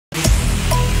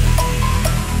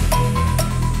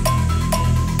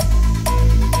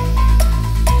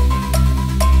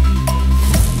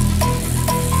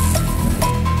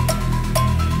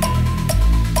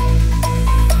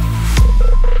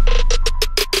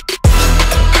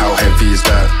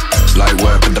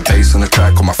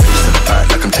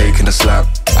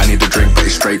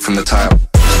from the top.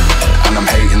 And I'm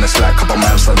hating the slack, couple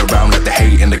man slide around like they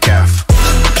hate in the gaff.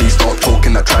 Please stop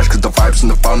talking that trash, cause the vibes in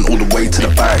the front all the way to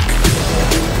the back.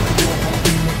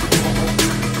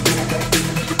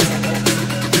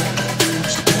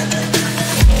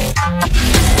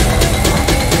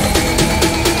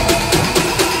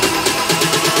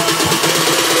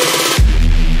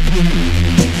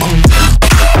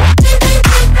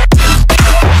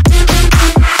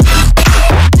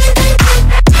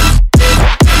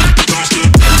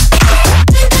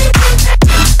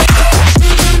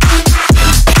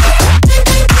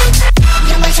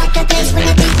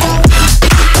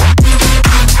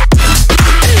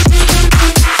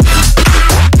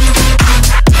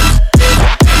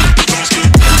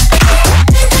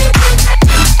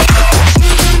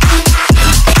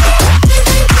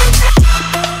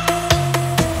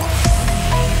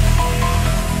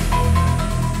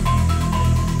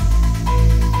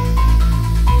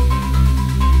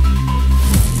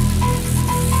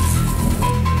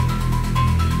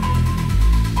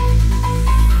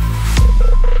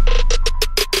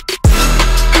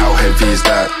 Is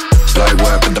that slight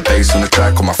work with the bass on the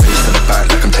track, on my face to the back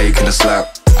like I'm taking a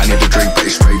slap. I need a drink but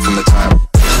it's straight from the tap.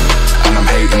 And I'm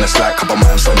hating the slack, couple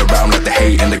man slide around like they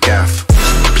hate in the gaff.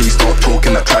 Please stop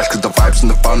talking that trash, cause the vibes in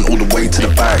the front all the way to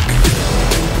the back.